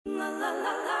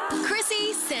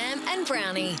and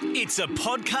Brownie. It's a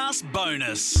podcast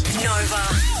bonus. Nova.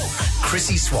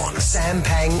 Chrissy Swan, Sam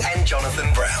Pang and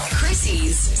Jonathan Brown.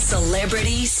 Chrissy's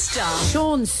Celebrity Star.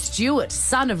 Sean Stewart,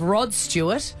 son of Rod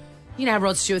Stewart. You know how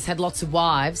Rod Stewart's had lots of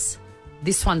wives.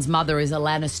 This one's mother is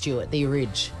Alana Stewart, the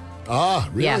Ridge. Oh,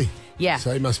 really? Yeah.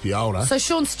 So he must be older. So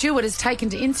Sean Stewart has taken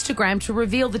to Instagram to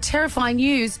reveal the terrifying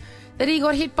news that he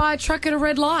got hit by a truck at a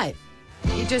red light.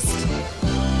 He just...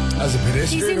 As a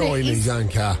pedestrian or in he's- his own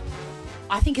car?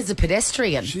 I think as a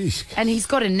pedestrian. Jeez. And he's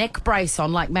got a neck brace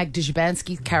on like Magda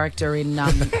Szubanski's character in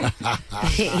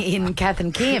in Kath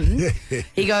and Kim.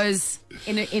 He goes,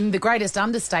 in the greatest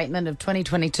understatement of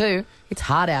 2022, it's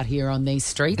hard out here on these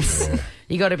streets.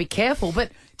 You got to be careful.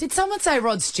 But did someone say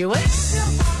Rod Stewart?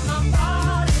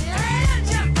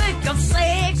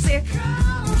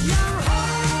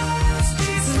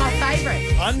 This is my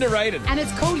favourite. Underrated. And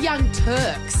it's called Young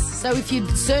Turks. So if you're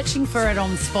searching for it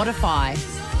on Spotify,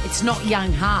 it's not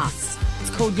Young Hearts. It's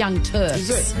called Young Turks.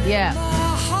 Is it? Yeah.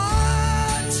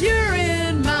 You're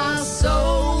in my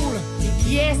soul.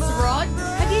 Yes, Rod.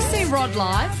 Have you seen Rod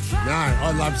live? No,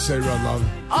 I'd love to see Rod live.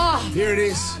 Oh, Here it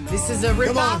is. this is a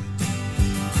ripper. Come on.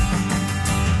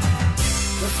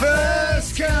 The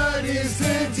first cut is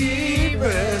the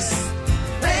deepest.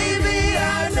 Baby,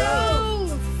 I know.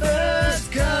 The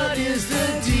first cut is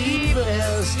the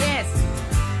deepest. Yes.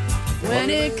 When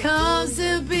it comes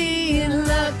to being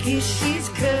lucky, she's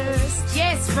cursed.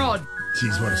 Yes, Rod.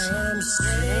 Jeez, what a song.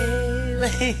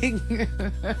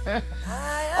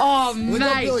 Oh, We've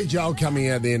got mate. Billy Joel coming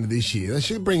out at the end of this year. They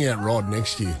should bring out Rod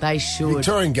next year. They should.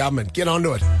 Victorian government, get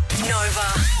onto it.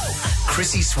 Nova.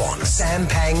 Chrissy Swan, Sam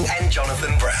Pang and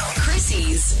Jonathan Brown.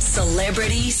 Chrissy's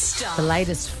Celebrity The Star.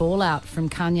 latest fallout from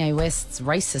Kanye West's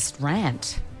racist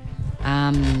rant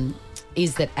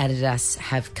is that Adidas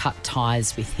have cut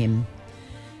ties with him.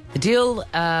 The deal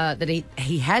that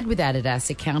he had with Adidas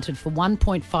accounted for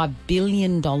 $1.5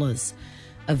 billion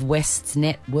of West's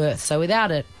net worth. So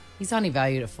without it, he's only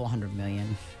valued at $400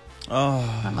 million.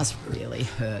 Oh. That must really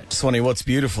hurt. Swanee, what's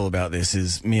beautiful about this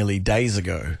is merely days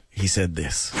ago, he said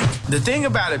this. The thing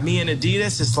about it, me and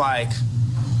Adidas, is like,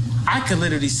 I could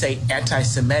literally say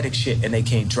anti-Semitic shit and they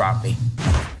can't drop me.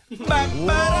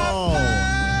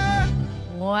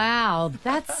 Wow,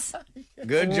 that's...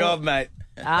 Good job, mate.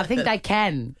 I think they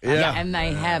can. Yeah. And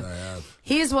they have.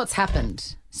 Here's what's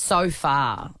happened so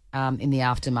far in the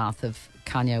aftermath of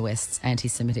Kanye West's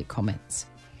anti-Semitic comments.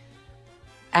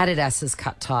 Adidas has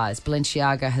cut ties.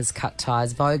 Balenciaga has cut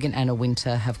ties. Vogue and Anna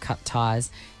Wintour have cut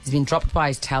ties. He's been dropped by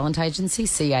his talent agency,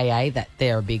 CAA, that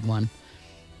they're a big one.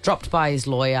 Dropped by his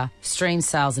lawyer. Stream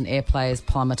sales and airplay has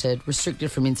plummeted.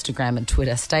 Restricted from Instagram and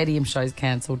Twitter. Stadium shows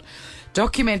cancelled.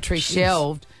 Documentary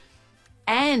shelved.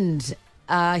 And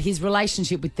his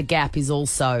relationship with The Gap is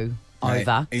also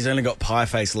over. He's only got pie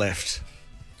face left.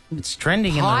 It's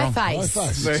trending in the Pie wrong... face. High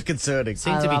face. Very concerning.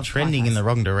 Seems to be love trending pie in face. the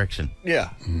wrong direction. Yeah.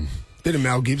 Bit of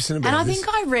Mel Gibson about And I this. think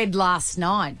I read last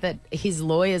night that his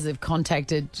lawyers have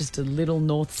contacted just a little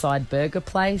Northside burger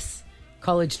place,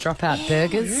 college dropout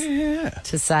burgers,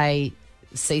 to say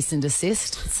cease and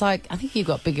desist. It's like, I think you've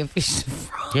got bigger fish to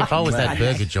fry. Yeah, if I was that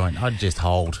burger joint, I'd just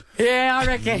hold. Yeah, I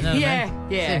reckon. You know what I mean?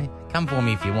 Yeah. So, come for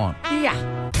me if you want. Yeah.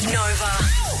 Nova.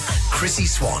 Chrissy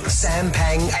Swan, Sam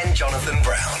Pang and Jonathan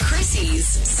Brown. Chrissy's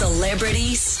Celebrity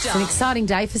It's an Star. exciting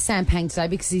day for Sam Pang today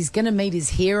because he's going to meet his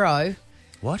hero,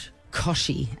 What?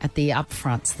 Koshi, at the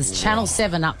upfronts. There's Channel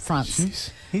 7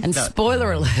 upfronts. And No.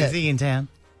 spoiler Is alert, he in town?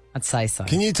 I'd say so.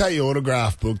 Can you take your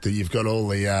autograph book that you've got all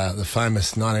the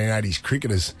famous 1980s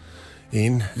cricketers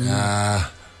in?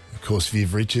 Of course,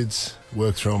 Viv Richards,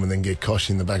 work through them and then get Kosh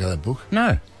in the back of that book.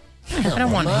 No. I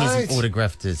don't want mate. his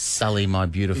autograph to sully my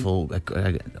beautiful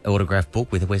autograph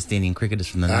book with the West Indian cricketers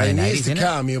from the In years 1980s to in it.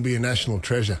 come, he'll be a national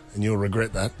treasure and you'll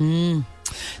regret that.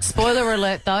 Spoiler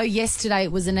alert, though. Yesterday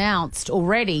it was announced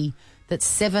already that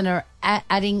 7 are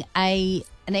adding an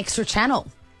extra channel.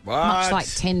 Much like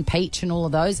 10 Peach and all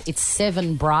of those. It's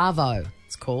 7 Bravo,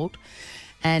 it's called.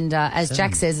 And as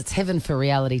Jack says, it's heaven for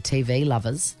reality TV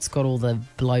lovers. It's got all the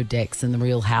Below Decks and the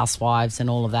Real Housewives and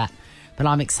all of that. But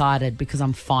I'm excited because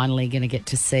I'm finally going to get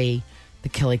to see the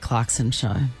Kelly Clarkson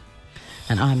show.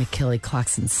 And I'm a Kelly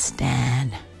Clarkson stan.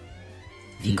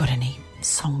 Have you got any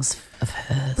songs of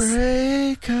hers?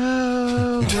 Break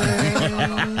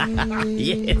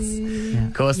Yes.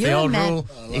 Of course, the You're old mad. rule,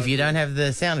 if you don't have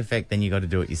the sound effect, then you got to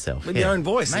do it yourself. With your own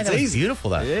voice, Mate, it's that was easy. beautiful,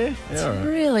 though. Yeah. Yeah. All right.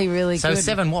 Really, really So good.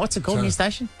 7, what's it called in your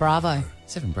station? Bravo.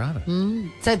 7 Bravo.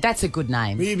 So that's a good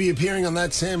name. Will you be appearing on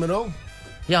that, Sam, at all?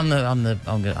 Yeah, I'm going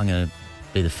to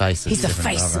be the face of He's the 7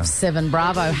 face Bravo. of 7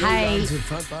 Bravo. Hey,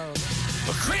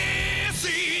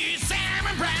 Chrissy, Sam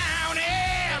and Brownie,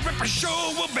 every Papa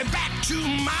Show will be back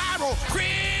tomorrow.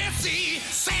 Chrissy,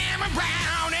 Sam and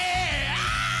Brownie.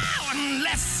 Oh,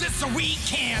 unless it's a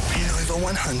weekend. Nova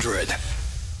 100.